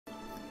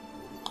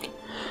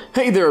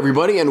Hey there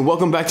everybody, and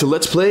welcome back to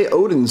Let's Play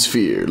Odin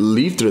Sphere,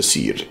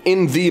 Leifdrasir.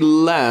 In the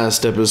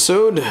last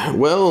episode,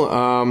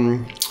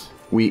 well,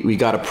 we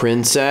got a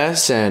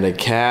princess and a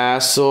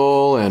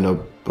castle and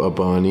a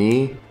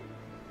bunny.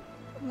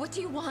 What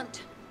do you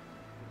want?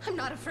 I'm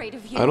not afraid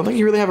of you. I don't think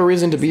you really have a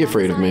reason to be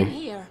afraid of me.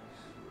 Here,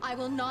 I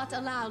will not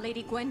allow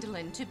Lady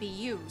Gwendolyn to be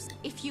used.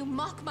 If you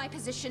mock my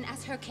position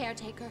as her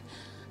caretaker,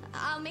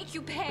 I'll make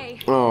you pay.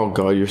 Oh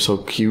god, you're so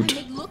cute.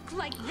 When they look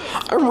like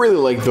this, I really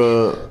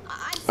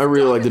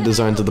like the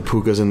designs of the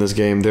pukas in this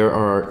game. There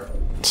are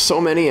so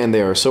many and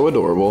they are so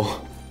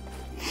adorable.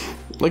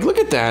 Like, look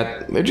at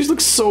that. They just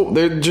look so,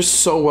 they're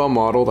just so well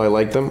modeled. I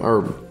like them.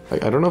 Or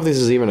I don't know if this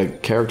is even a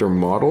character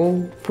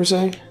model per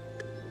se.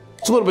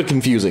 It's a little bit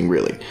confusing,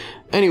 really.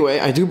 Anyway,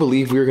 I do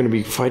believe we're going to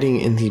be fighting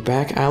in the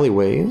back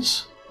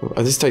alleyways.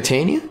 Is this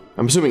Titania?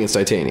 I'm assuming it's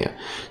Titania.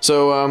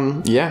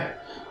 So, yeah.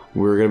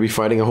 We're going to be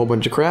fighting a whole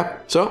bunch of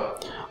crap. So,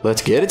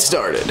 let's get it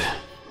started.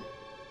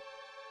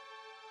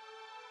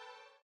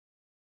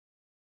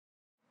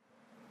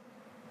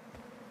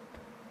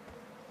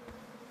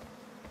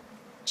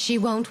 she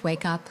won't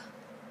wake up,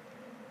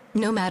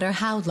 no matter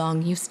how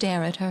long you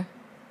stare at her.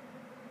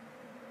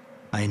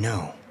 I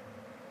know.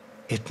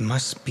 It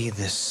must be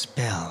the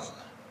spell.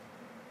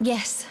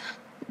 Yes,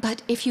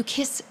 but if you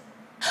kiss...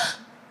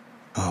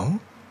 Oh?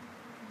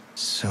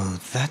 So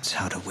that's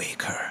how to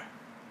wake her.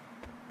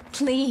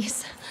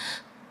 Please,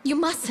 you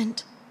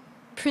mustn't.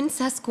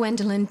 Princess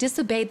Gwendolyn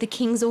disobeyed the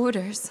king's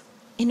orders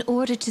in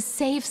order to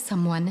save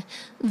someone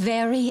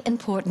very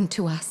important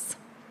to us.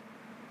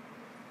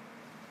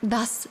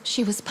 Thus,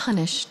 she was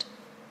punished,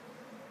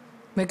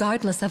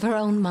 regardless of her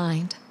own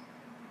mind.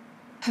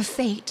 Her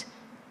fate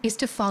is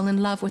to fall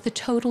in love with a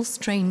total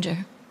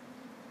stranger.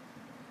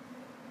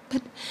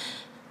 But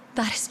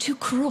that is too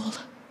cruel.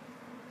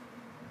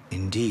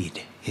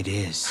 Indeed, it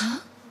is. Huh?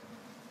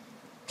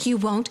 You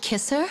won't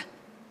kiss her?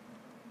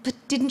 But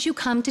didn't you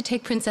come to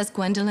take Princess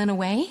Gwendolyn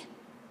away?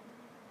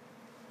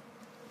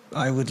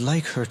 I would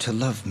like her to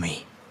love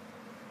me.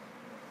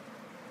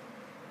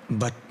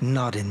 But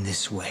not in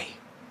this way.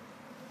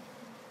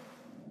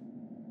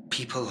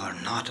 People are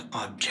not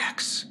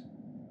objects.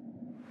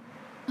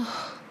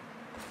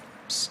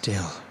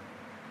 Still,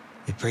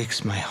 it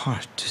breaks my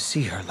heart to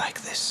see her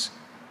like this.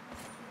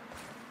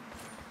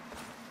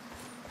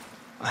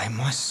 I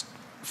must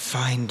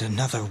find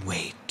another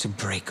way to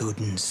break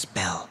Odin's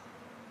spell.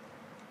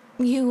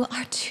 You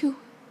are too...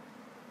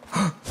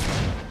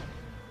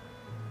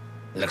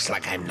 Looks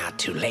like I'm not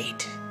too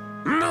late.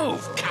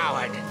 Move,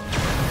 coward!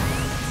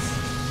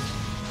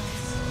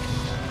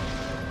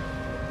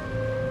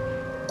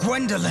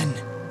 Gwendolyn!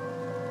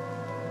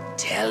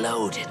 Tell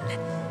Odin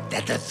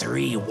that the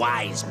 3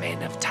 wise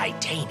men of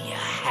Titania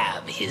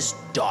have his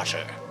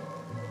daughter.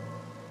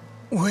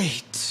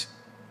 Wait.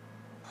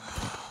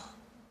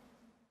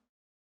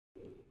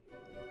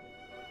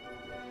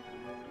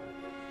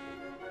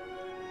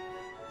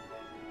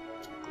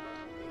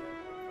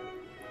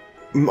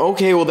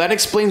 Okay, well that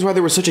explains why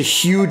there was such a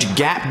huge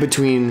gap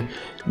between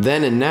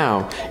then and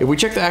now. If we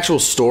check the actual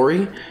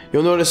story,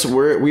 you'll notice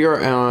we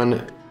are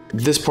on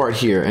this part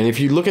here, and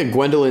if you look at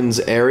Gwendolyn's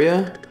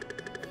area,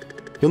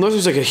 you'll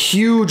notice there's like a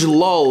huge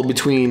lull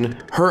between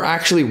her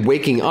actually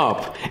waking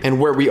up and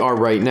where we are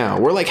right now.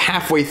 We're like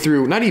halfway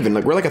through, not even,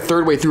 like we're like a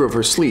third way through of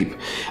her sleep,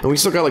 and we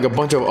still got like a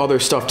bunch of other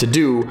stuff to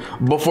do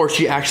before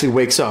she actually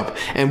wakes up.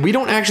 And we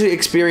don't actually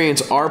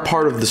experience our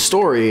part of the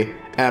story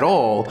at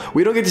all.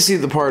 We don't get to see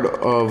the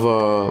part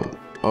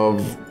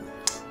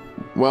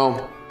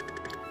well,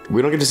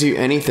 we don't get to see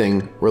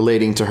anything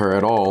relating to her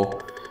at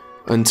all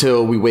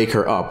until we wake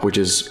her up, which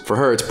is, for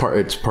her, it's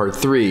part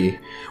 3,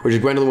 which is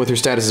Gwendolyn with her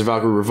status as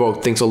Valkyrie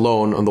revoked thinks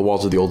alone on the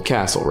walls of the old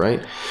castle,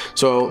 right?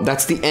 So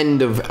that's the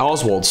end of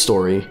Oswald's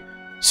story.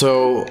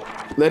 So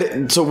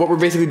so what we're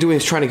basically doing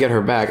is trying to get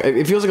her back.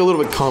 It feels like a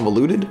little bit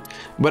convoluted,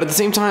 but at the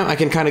same time, I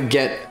can kind of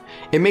get,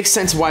 it makes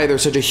sense why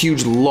there's such a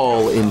huge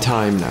lull in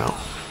time now.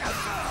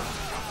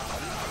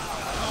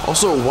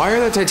 Also, why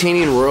are the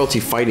Titanian royalty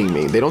fighting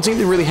me? They don't seem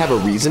to really have a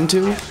reason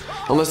to,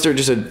 unless they're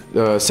just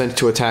sent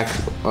to attack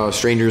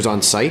strangers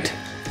on sight.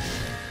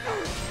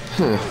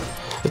 Huh.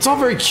 It's all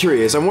very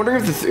curious. I'm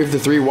wondering if the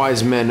 3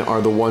 wise men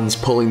are the ones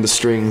pulling the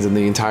strings in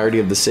the entirety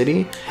of the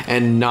city,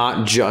 and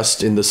not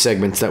just in the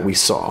segments that we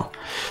saw.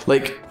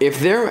 Like, if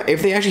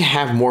they actually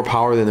have more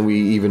power than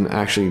we even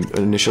actually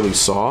initially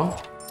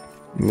saw,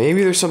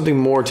 maybe there's something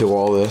more to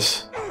all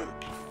this.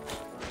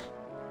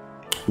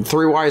 The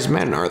 3 wise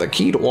men are the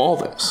key to all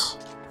this.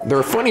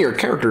 They're funnier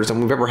characters than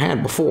we've ever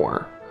had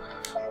before.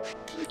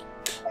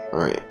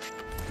 Alright.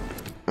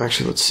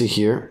 Actually, let's see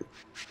here.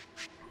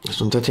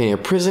 This one's Titania.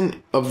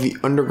 Prison of the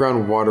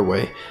underground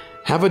waterway.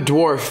 Have a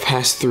dwarf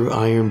pass through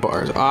iron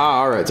bars.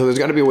 Ah, alright. So there's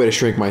got to be a way to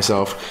shrink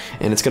myself,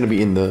 and it's going to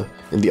be in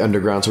the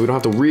underground, so we don't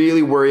have to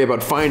really worry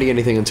about finding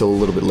anything until a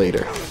little bit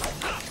later.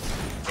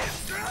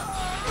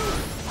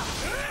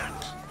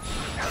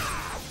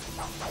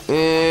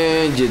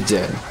 And you're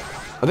dead.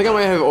 I think I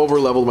might have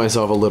over-leveled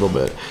myself a little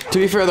bit. To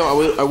be fair,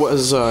 though, I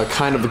was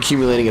kind of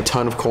accumulating a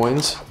ton of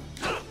coins.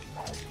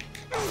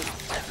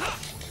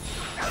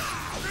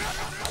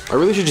 I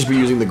really should just be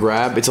using the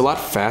grab. It's a lot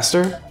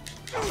faster.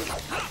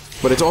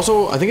 But it's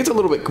also, I think it's a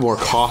little bit more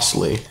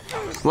costly.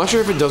 I'm not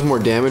sure if it does more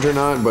damage or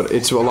not, but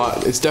it's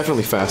it's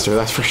definitely faster,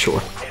 that's for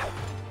sure.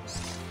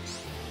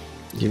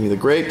 Give me the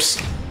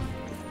grapes.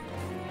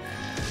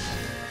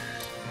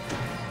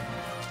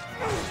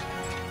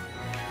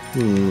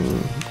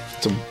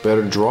 It's a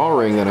better draw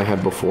ring than I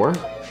had before.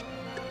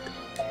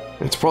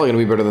 It's probably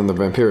gonna be better than the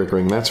vampiric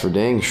ring, that's for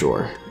dang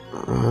sure.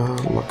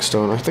 Luck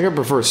stone. I think I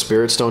prefer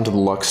spirit stone to the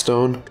luck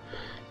stone.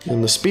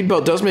 And the speed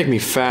belt does make me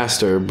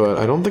faster, but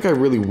I don't think I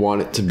really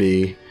want it to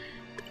be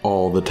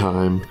all the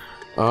time.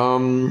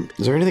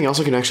 Is there anything else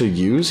I can actually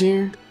use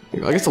here?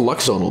 I guess the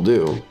luck stone will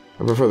do.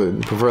 I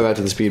prefer that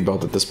to the speed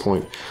belt at this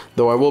point.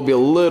 Though I will be a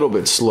little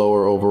bit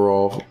slower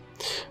overall.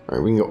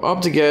 Alright, we can go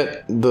up to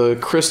get the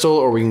crystal,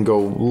 or we can go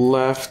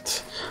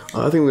left.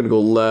 I think we're gonna go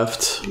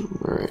left.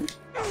 Alright.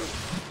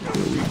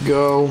 There we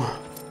go.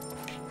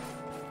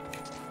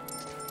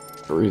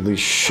 I really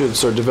should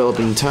start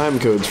developing time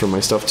codes for my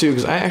stuff too,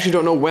 because I actually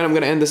don't know when I'm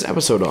going to end this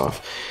episode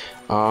off.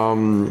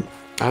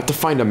 I have to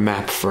find a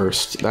map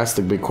first. That's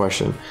the big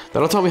question.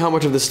 That'll tell me how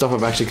much of this stuff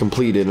I've actually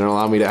completed and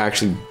allow me to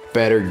actually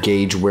better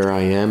gauge where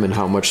I am and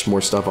how much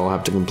more stuff I'll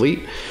have to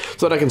complete,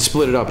 so that I can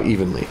split it up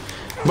evenly.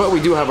 But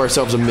we do have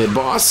ourselves a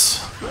mid-boss.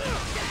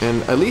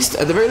 And at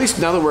the very least,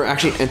 now that we're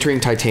actually entering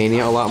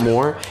Titania a lot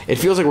more, it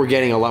feels like we're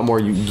getting a lot more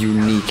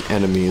unique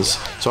enemies.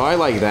 So I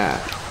like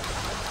that.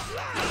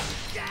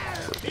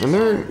 And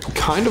they're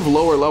kind of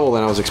lower level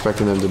than I was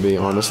expecting them to be,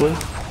 honestly.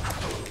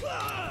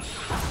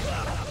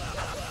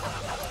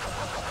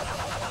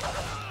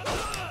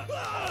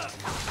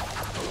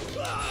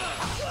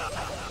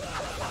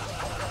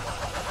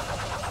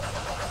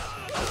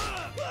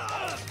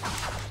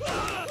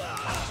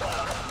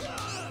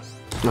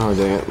 Oh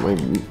dang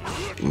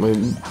it, my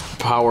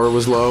power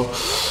was low.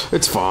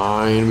 It's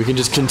fine, we can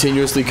just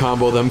continuously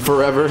combo them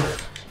forever.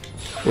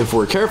 If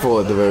we're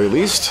careful at the very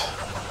least.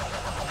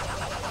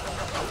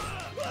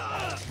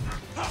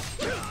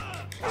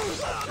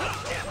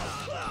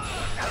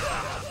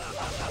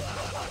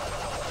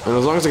 And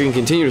as long as I can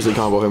continuously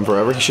combo him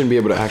forever, he shouldn't be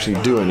able to actually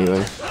do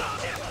anything.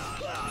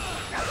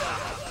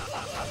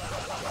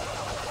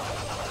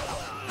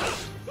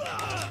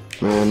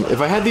 Man, if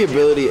I had the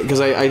ability,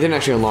 because I didn't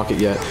actually unlock it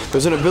yet,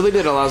 there's an ability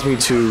that allows me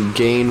to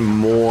gain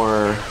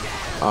more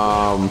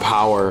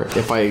power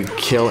if I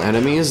kill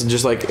enemies,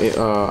 just like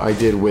I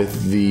did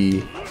with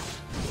the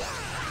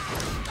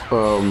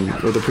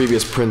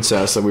previous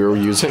princess that we were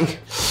using.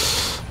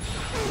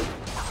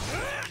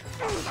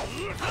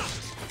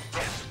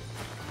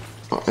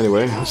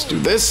 Anyway, let's do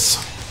this.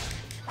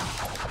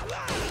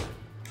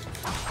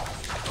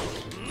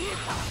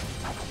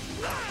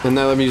 And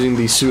now that I'm using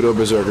the pseudo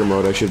berserker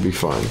mode, I should be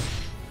fine.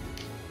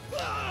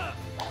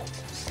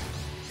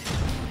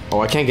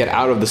 Oh, I can't get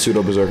out of the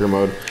pseudo berserker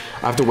mode.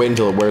 I have to wait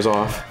until it wears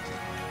off.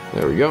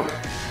 There we go.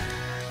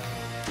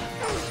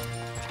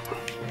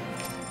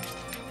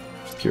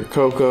 Pure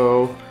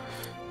cocoa.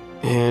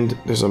 And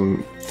there's a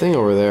thing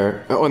over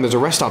there. Oh, and there's a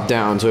rest stop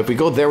down, so if we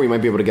go there, we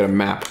might be able to get a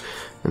map.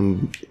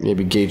 And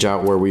maybe gauge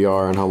out where we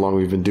are and how long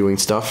we've been doing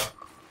stuff.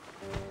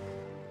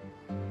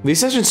 These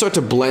sessions start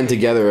to blend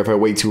together if I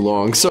wait too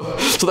long, so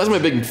that's my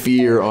big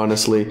fear,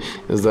 honestly,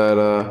 is that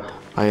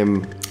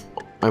I'm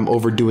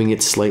overdoing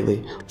it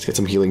slightly. Let's get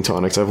some healing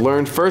tonics. I've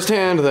learned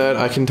firsthand that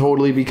I can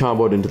totally be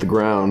comboed into the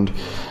ground.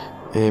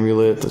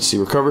 Amulet, let's see,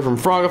 recovery from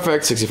frog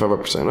effect,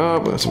 65%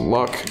 up, that's some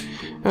luck.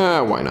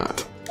 Why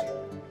not?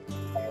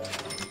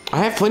 I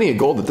have plenty of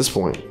gold at this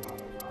point.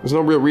 There's no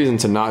real reason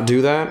to not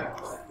do that.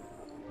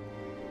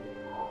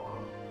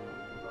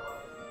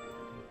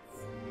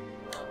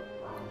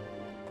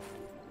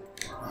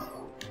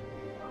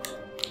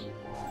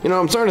 You know,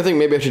 I'm starting to think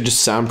maybe I should just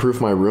soundproof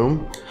my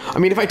room. I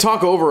mean, if I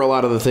talk over a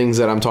lot of the things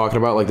that I'm talking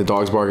about, like the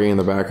dogs barking in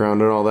the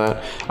background and all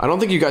that, I don't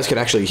think you guys could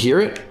actually hear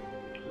it.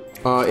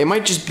 It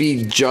might just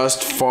be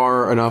just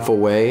far enough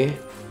away.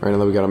 Right now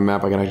that we got a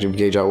map, I can actually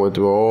gauge out what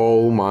to do.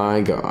 Oh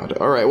my god.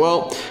 Alright,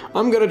 well,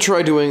 I'm gonna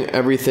try doing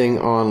everything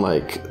on,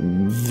 like,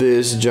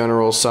 this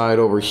general side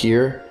over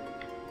here.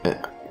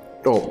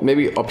 Oh,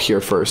 maybe up here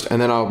first,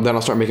 and then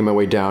I'll start making my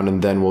way down,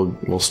 and then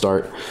we'll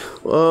start.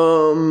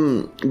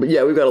 But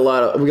yeah, we got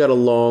a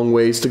long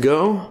ways to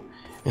go,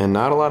 and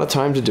not a lot of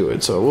time to do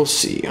it. So we'll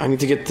see. I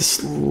need to get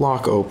this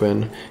lock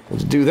open, and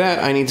to do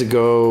that, I need to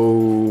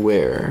go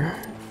where?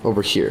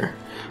 Over here.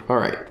 All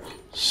right.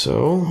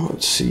 So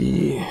let's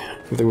see.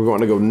 I think we're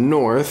going to go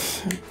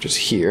north, just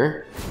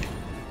here,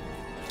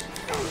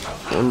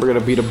 and we're gonna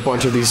beat a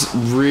bunch of these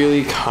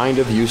really kind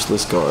of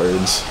useless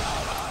guards.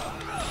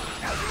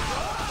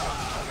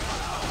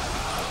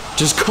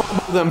 Just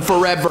combo them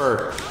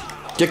forever.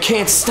 You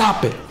can't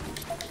stop it.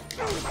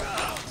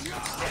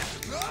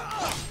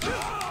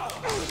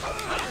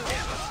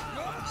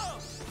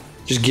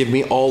 Just give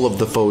me all of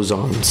the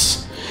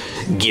phozons.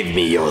 Give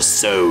me your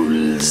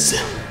souls.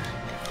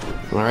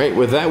 Alright,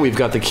 with that, we've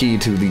got the key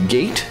to the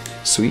gate.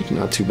 Sweet,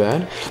 not too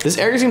bad. This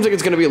area seems like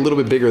it's going to be a little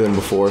bit bigger than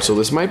before, so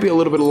this might be a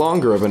little bit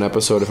longer of an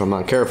episode if I'm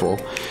not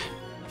careful.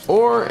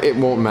 or it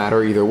won't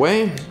matter either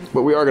way.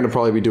 But we are going to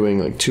probably be doing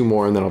like 2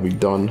 more and then I'll be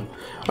done.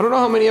 I don't know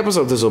how many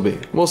episodes this will be.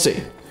 We'll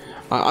see.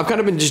 I've kind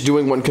of been just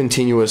doing one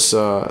continuous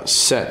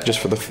set just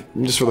for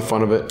the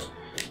fun of it.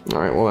 All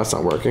right, well that's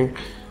not working.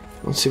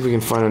 Let's see if we can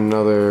find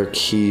another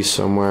key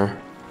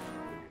somewhere.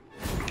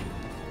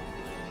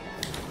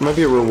 Might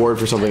be a reward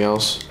for something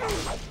else.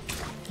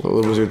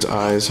 Oh, the wizard's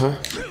eyes, huh?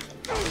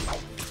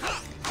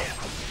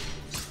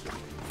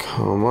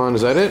 Come on,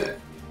 is that it?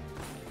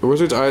 The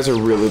wizard's eyes are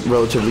really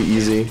relatively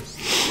easy.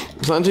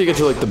 It's not until you get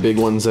to like the big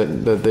ones that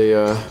they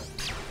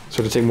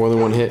sort of take more than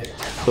one hit.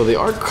 Though they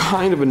are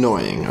kind of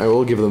annoying, I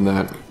will give them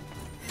that.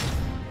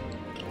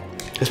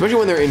 Especially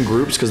when they're in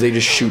groups, because they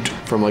just shoot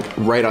from like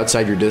right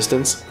outside your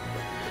distance.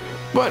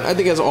 But I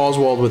think as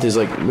Oswald with his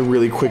like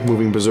really quick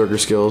moving berserker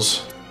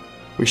skills,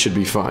 we should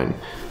be fine.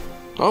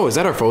 Oh, is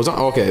that our Phozon?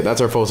 Okay,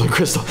 that's our Phozon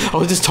crystal. I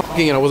was just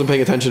talking and I wasn't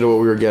paying attention to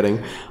what we were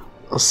getting.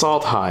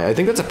 Assault high. I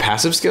think that's a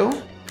passive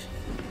skill.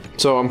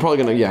 So I'm probably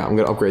gonna, yeah, I'm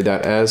gonna upgrade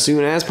that as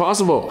soon as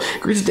possible.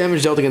 Increases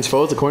damage dealt against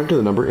foes according to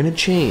the number in a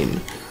chain.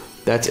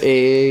 That's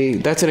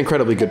an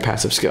incredibly good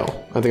passive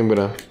skill. I think I'm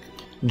gonna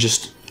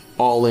just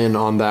all in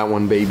on that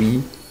one,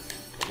 baby.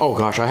 Oh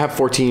gosh, I have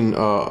 14,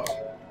 I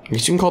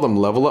guess you can call them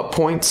level up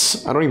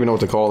points. I don't even know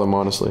what to call them,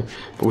 honestly.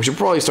 But we should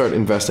probably start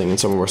investing in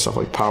some of our stuff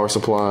like power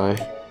supply.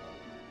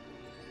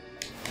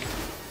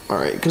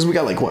 Alright, because we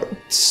got like, what,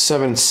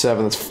 7,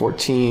 that's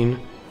 14.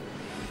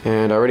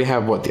 And I already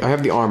have what, I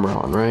have the armor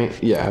on, right?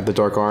 Yeah, I have the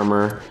dark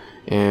armor.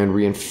 And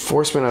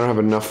reinforcement I don't have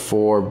enough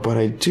for, but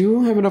I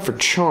do have enough for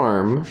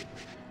charm.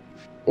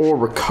 Or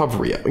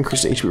recovery,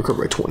 increase the HP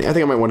recovery by 20. I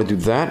think I might want to do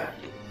that.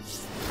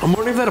 I'm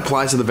wondering if that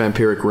applies to the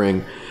vampiric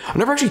ring. I've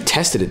never actually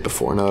tested it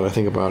before, now that I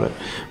think about it.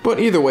 But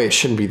either way, it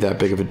shouldn't be that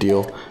big of a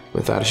deal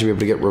with that. I should be able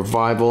to get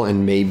revival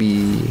and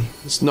maybe...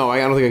 No, I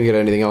don't think I can get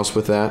anything else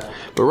with that.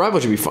 But revival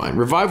should be fine.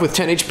 Revive with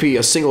 10 HP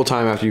a single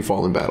time after you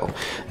fall in battle.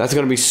 That's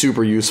going to be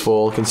super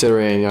useful,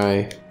 considering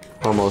I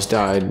almost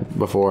died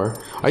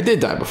before. I did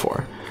die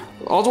before.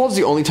 Oswald's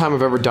the only time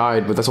I've ever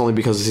died, but that's only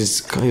because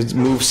his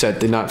moveset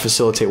did not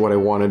facilitate what I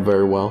wanted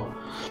very well.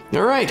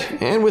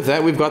 Alright, and with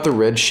that, we've got the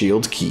red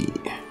shield key.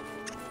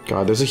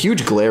 God, there's a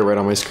huge glare right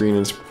on my screen,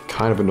 and it's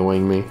kind of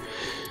annoying me.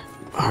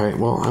 Alright,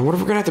 well, I wonder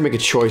if we're gonna have to make a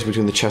choice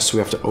between the chests we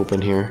have to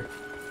open here.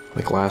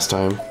 Like last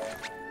time.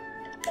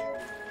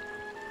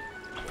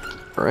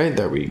 Alright,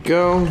 there we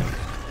go.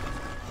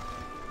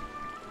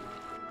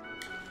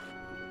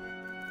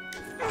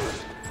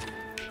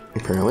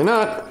 Apparently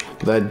not.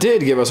 That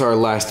did give us our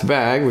last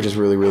bag, which is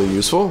really, really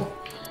useful.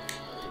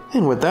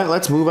 And with that,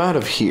 let's move out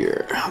of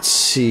here. Let's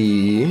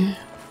see.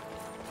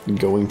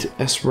 Going to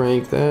S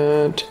rank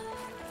that.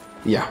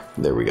 Yeah,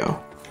 there we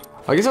go.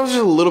 I guess I was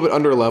just a little bit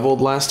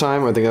under-leveled last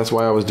time. I think that's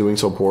why I was doing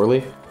so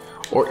poorly.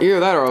 Or either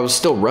that or I was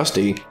still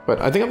rusty.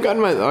 But I think I've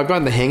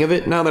gotten the hang of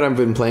it now that I've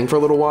been playing for a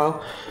little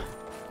while.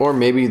 Or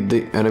maybe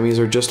the enemies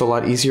are just a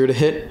lot easier to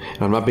hit,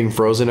 and I'm not being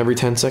frozen every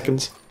 10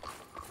 seconds.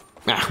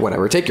 Ah,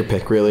 whatever. Take your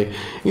pick, really.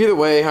 Either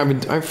way,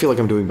 I feel like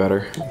I'm doing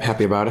better. I'm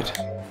happy about it.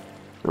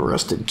 A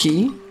rusted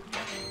key.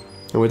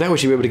 And with that, we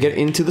should be able to get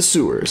into the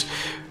sewers.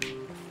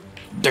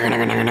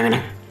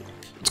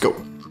 Let's go.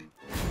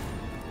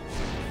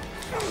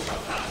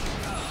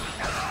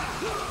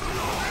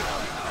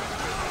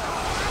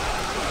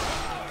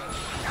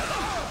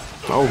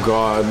 Oh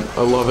god,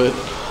 I love it.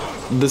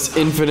 This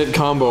infinite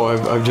combo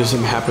I've just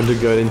happened to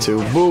get into.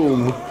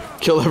 Boom!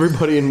 Kill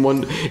everybody in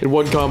one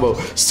combo.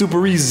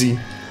 Super easy.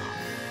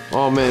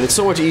 Oh man, it's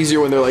so much easier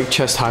when they're like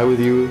chest high with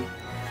you.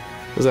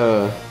 Is that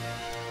a...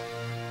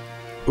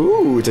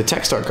 Ooh, it's a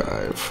text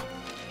archive.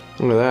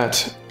 Look at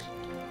that.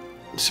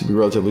 This should be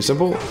relatively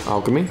simple.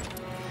 Alchemy.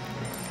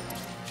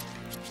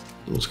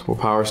 There's a couple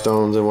power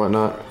stones and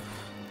whatnot.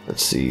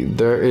 Let's see,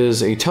 there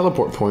is a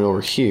teleport point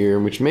over here,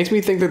 which makes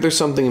me think that there's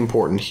something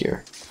important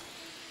here.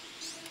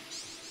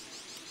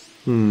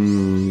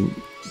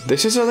 They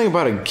say something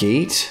about a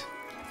gate?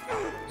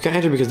 You can't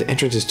enter because the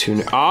entrance is too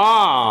near.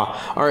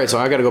 Ah! Alright, so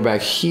I gotta go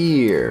back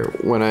here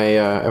when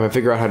if I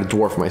figure out how to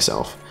dwarf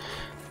myself.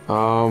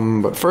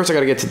 But first I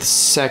gotta get to the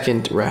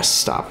second rest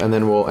stop, and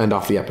then we'll end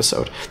off the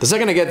episode. The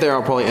second I get there,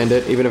 I'll probably end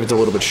it, even if it's a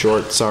little bit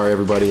short. Sorry,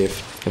 everybody,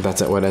 if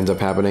that's what ends up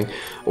happening.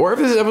 Or if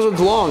this episode's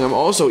long, I'm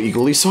also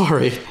equally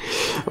sorry.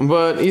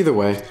 But either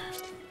way,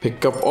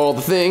 pick up all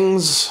the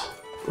things.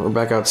 We're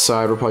back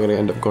outside. We're probably gonna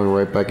end up going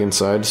right back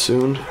inside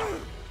soon.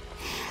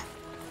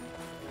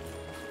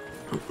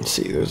 Let's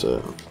see, there's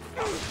a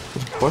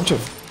bunch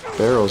of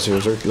barrels here.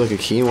 Is there like a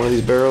key in one of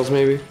these barrels,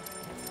 maybe?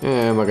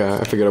 Yeah,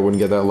 I figured I wouldn't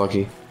get that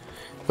lucky.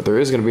 But there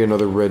is going to be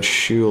another red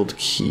shield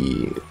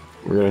key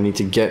we're going to need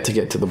to get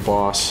to the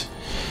boss.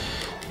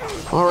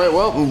 Alright,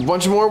 well, a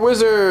bunch more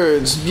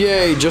wizards!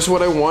 Yay, just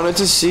what I wanted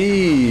to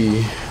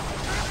see!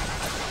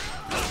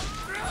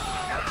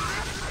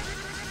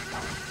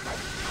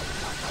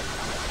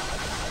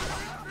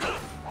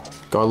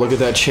 God, look at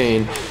that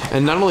chain.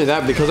 And not only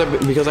that, because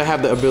I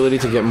have the ability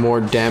to get more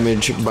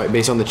damage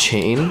based on the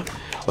chain,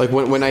 Like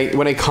when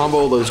I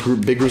combo those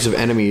big groups of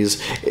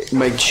enemies,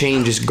 my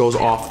chain just goes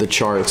off the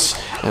charts,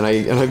 and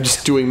I'm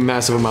just doing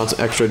massive amounts of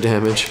extra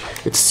damage.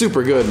 It's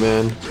super good,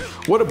 man.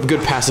 What a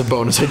good passive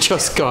bonus I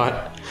just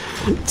got.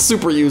 It's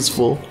super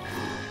useful.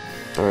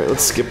 All right,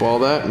 let's skip all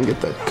that and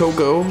get that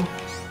cocoa.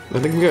 I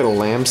think we got a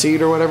lamb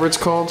seed or whatever it's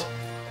called.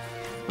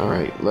 All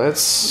right,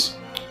 let's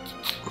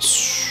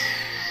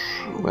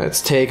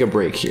take a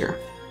break here.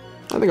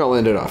 I think I'll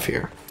end it off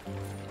here.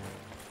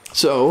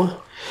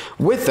 So,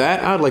 with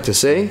that, I'd like to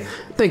say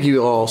thank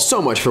you all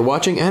so much for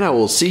watching, and I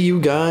will see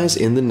you guys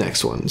in the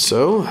next one.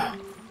 So,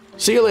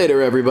 see you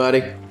later,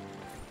 everybody.